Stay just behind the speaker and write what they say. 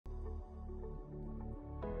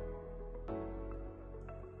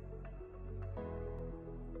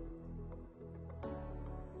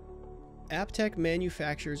AAPPTec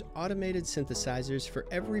manufactures automated synthesizers for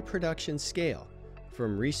every production scale,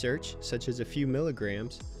 from research, such as a few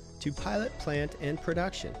milligrams, to pilot plant and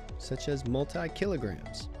production, such as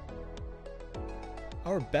multi-kilograms.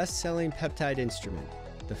 Our best-selling peptide instrument,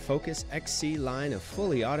 the Focus XC line of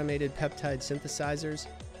fully automated peptide synthesizers,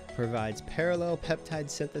 provides parallel peptide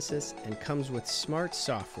synthesis and comes with smart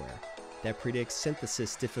software that predicts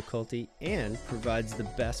synthesis difficulty and provides the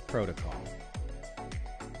best protocol.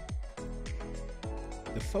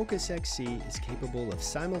 The Focus XC is capable of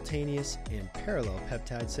simultaneous and parallel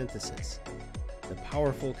peptide synthesis. The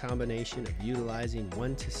powerful combination of utilizing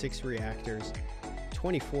 1 to 6 reactors,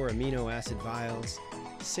 24 amino acid vials,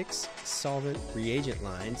 6 solvent reagent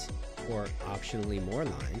lines, or optionally more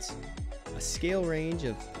lines, a scale range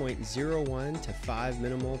of 0.01 to 5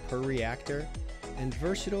 millimole per reactor, and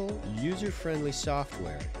versatile, user-friendly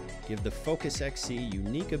software give the Focus XC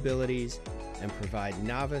unique abilities and provide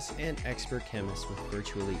novice and expert chemists with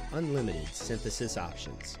virtually unlimited synthesis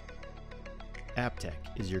options. AAPPTec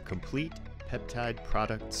is your complete peptide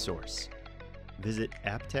product source. Visit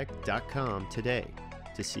AAPPTec.com today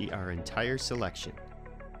to see our entire selection